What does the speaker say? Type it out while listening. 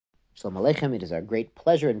Shalom Aleichem. It is our great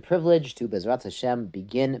pleasure and privilege to Bezrat Hashem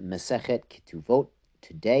begin Masechet Ketuvot.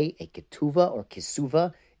 Today, a Ketuvah or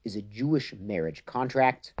Kesuvah is a Jewish marriage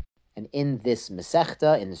contract. And in this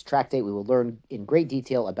Masechta, in this tractate, we will learn in great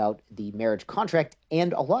detail about the marriage contract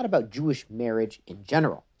and a lot about Jewish marriage in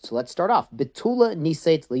general. So let's start off. Betula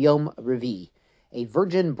Niseit Liyom Revi. A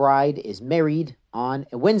virgin bride is married on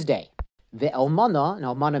a Wednesday. Ve'almana, and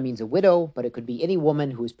almana means a widow, but it could be any woman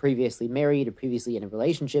who was previously married or previously in a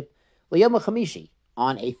relationship, Liyom Chamishi,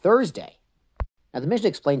 on a Thursday. Now the Mishnah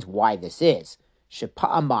explains why this is.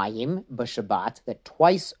 Shepa'amayim b'Shabbat, that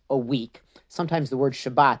twice a week. Sometimes the word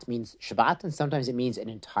Shabbat means Shabbat, and sometimes it means an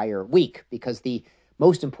entire week, because the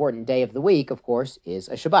most important day of the week, of course, is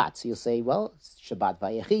a Shabbat. So you'll say, well, it's Shabbat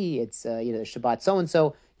Vayechi, it's Shabbat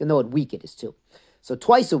so-and-so. You'll know what week it is too. So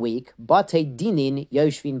twice a week, Bate Dinin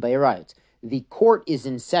Yoshvin Bayarayot. The court is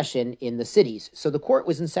in session in the cities. So the court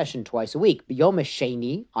was in session twice a week. B'yom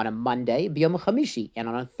Sheni, on a Monday, B'yom Chamishi, and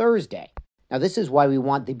on a Thursday. Now this is why we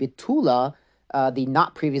want the Betula, the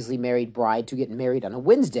not previously married bride, to get married on a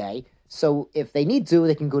Wednesday. So if they need to,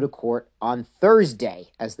 they can go to court on Thursday.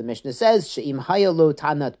 As the Mishnah says, She'im haya lo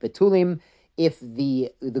tanat betulim, if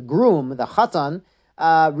the groom, the chatan,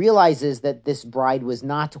 realizes that this bride was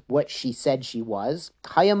not what she said she was,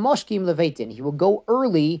 haya moshkim leveitin, he will go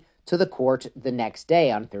early to the court the next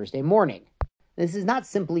day on Thursday morning. This is not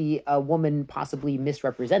simply a woman possibly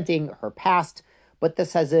misrepresenting her past, but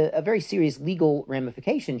this has a very serious legal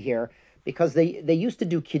ramification here, because they used to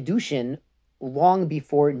do kiddushin long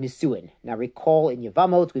before nisuin. Now recall in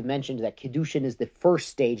Yevamot, we've mentioned that kiddushin is the first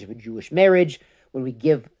stage of a Jewish marriage, when we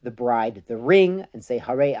give the bride the ring and say,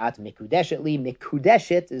 Harei at mikudeshet li.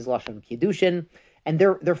 Mikudeshet is lashon kiddushin, and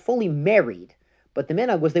they're fully married. But the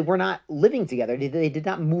minhag was they were not living together. They did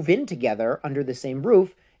not move in together under the same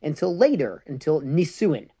roof until later, until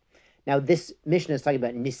nisuin. Now this Mishnah is talking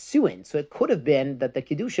about nisuin, so it could have been that the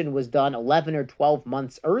kiddushin was done 11 or 12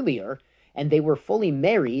 months earlier, and they were fully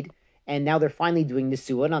married, and now they're finally doing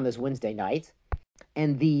nisuin on this Wednesday night.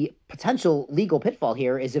 And the potential legal pitfall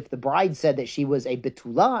here is if the bride said that she was a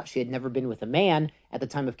betula, she had never been with a man at the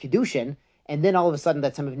time of kiddushin, and then all of a sudden,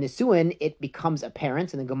 at the time of nisuin, it becomes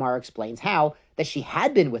apparent, and the Gemara explains how, that she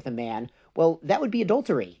had been with a man. Well, that would be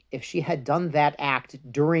adultery if she had done that act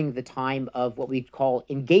during the time of what we call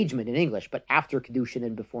engagement in English, but after kiddushin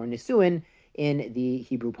and before nisuin in the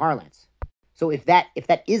Hebrew parlance. So if that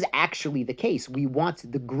is actually the case, we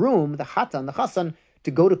want the groom, the chatan, the chassan,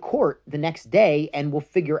 to go to court the next day, and we'll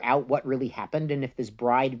figure out what really happened. And if this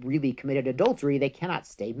bride really committed adultery, they cannot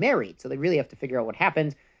stay married. So they really have to figure out what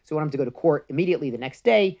happened. So we want him to go to court immediately the next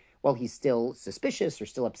day while he's still suspicious or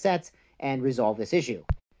still upset, and resolve this issue.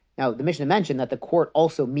 Now, the Mishnah mentioned that the court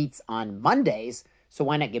also meets on Mondays, so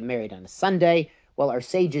why not get married on a Sunday? Well, our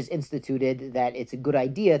sages instituted that it's a good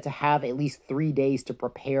idea to have at least 3 days to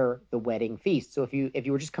prepare the wedding feast. So if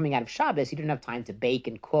you were just coming out of Shabbos, you didn't have time to bake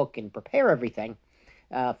and cook and prepare everything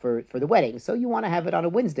for the wedding. So you want to have it on a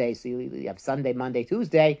Wednesday, so you have Sunday, Monday,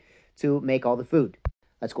 Tuesday to make all the food.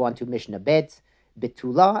 Let's go on to Mishnah Bet.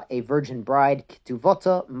 Betula, a virgin bride,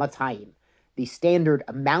 Ketuvota Matayim. The standard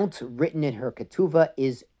amount written in her Ketuvah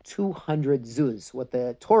is 200 zuz. What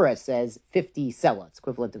the Torah says, 50 selah. It's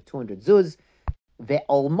equivalent of 200 zuz.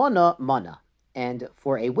 Ve'almana mana. And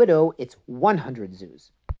for a widow, it's 100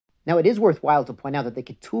 zuz. Now, it is worthwhile to point out that the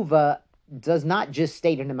Ketuvah does not just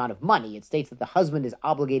state an amount of money. It states that the husband is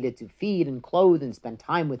obligated to feed and clothe and spend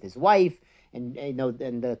time with his wife, and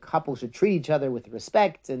and the couple should treat each other with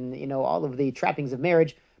respect, and all of the trappings of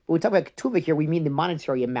marriage. But when we talk about Ketuvah here, we mean the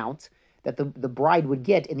monetary amount that the bride would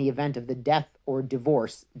get in the event of the death or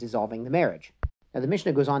divorce dissolving the marriage. Now the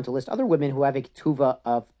Mishnah goes on to list other women who have a Ketuvah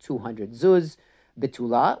of 200 zuz.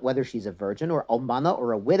 Betula, whether she's a virgin, or almana,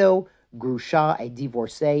 or a widow, grusha, a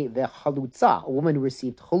divorcee, vechalutza, a woman who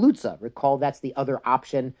received chalutza. Recall that's the other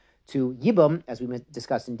option to yibum, as we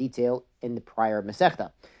discussed in detail in the prior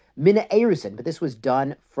Masechta. Mina erusin, but this was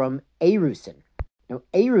done from erusin. Now,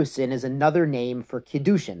 erusin is another name for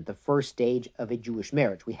kiddushin, the first stage of a Jewish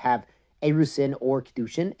marriage. We have erusin or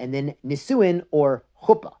kiddushin, and then nisuin or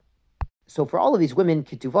chuppah. So for all of these women,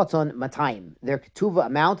 ketuvoton matayim, their ketuvah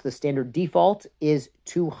amount, the standard default, is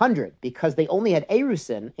 200, because they only had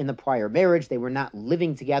erusin in the prior marriage. They were not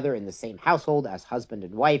living together in the same household as husband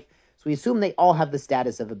and wife. So we assume they all have the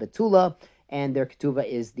status of a betula, and their ketuvah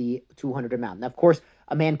is the 200 amount. Now, of course,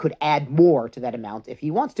 a man could add more to that amount if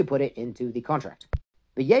he wants to put it into the contract.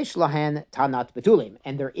 V'yesh lahan tanat betulim,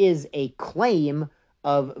 and there is a claim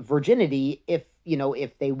of virginity if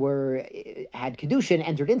they had kiddushin,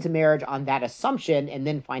 entered into marriage on that assumption, and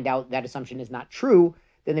then find out that assumption is not true,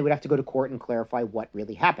 then they would have to go to court and clarify what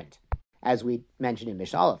really happened. As we mentioned in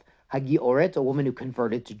Mishnah Aleph, Hagioret, a woman who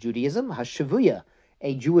converted to Judaism. Hashavuya,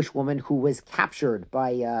 a Jewish woman who was captured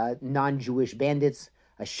by non-Jewish bandits.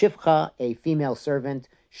 Shivcha, a female servant.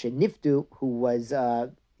 Sheniftu, who was,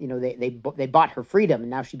 they bought her freedom, and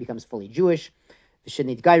now she becomes fully Jewish.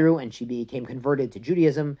 Shenit Gairu, and she became converted to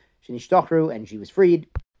Judaism. Shenishtochru, and she was freed.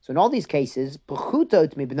 So in all these cases,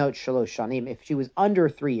 if she was under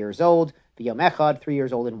 3 years old, v'yom echad, 3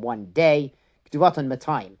 years old in 1 day, ketuvatan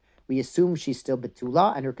matayim, we assume she's still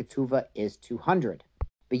betula, and her ketuvah is 200.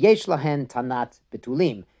 V'yesh lahen tanat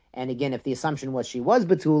betulim. And again, if the assumption was she was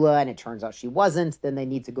betula and it turns out she wasn't, then they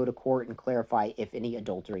need to go to court and clarify if any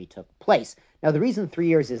adultery took place. Now, the reason 3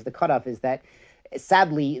 years is the cutoff is that,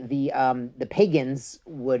 sadly, the pagans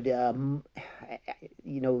would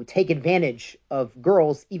take advantage of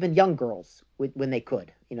girls, even young girls, when they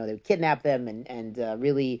could. They would kidnap them and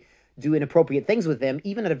really do inappropriate things with them,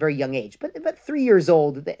 even at a very young age. But 3 years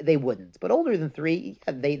old, they wouldn't. But older than 3,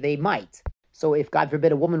 they might. So if, God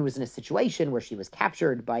forbid, a woman was in a situation where she was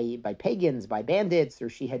captured by pagans, by bandits, or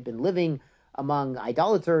she had been living among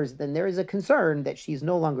idolaters, then there is a concern that she's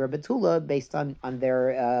no longer a betula based on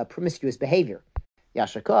their promiscuous behavior.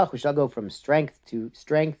 Yashar koach, we shall go from strength to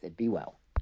strength, and be well.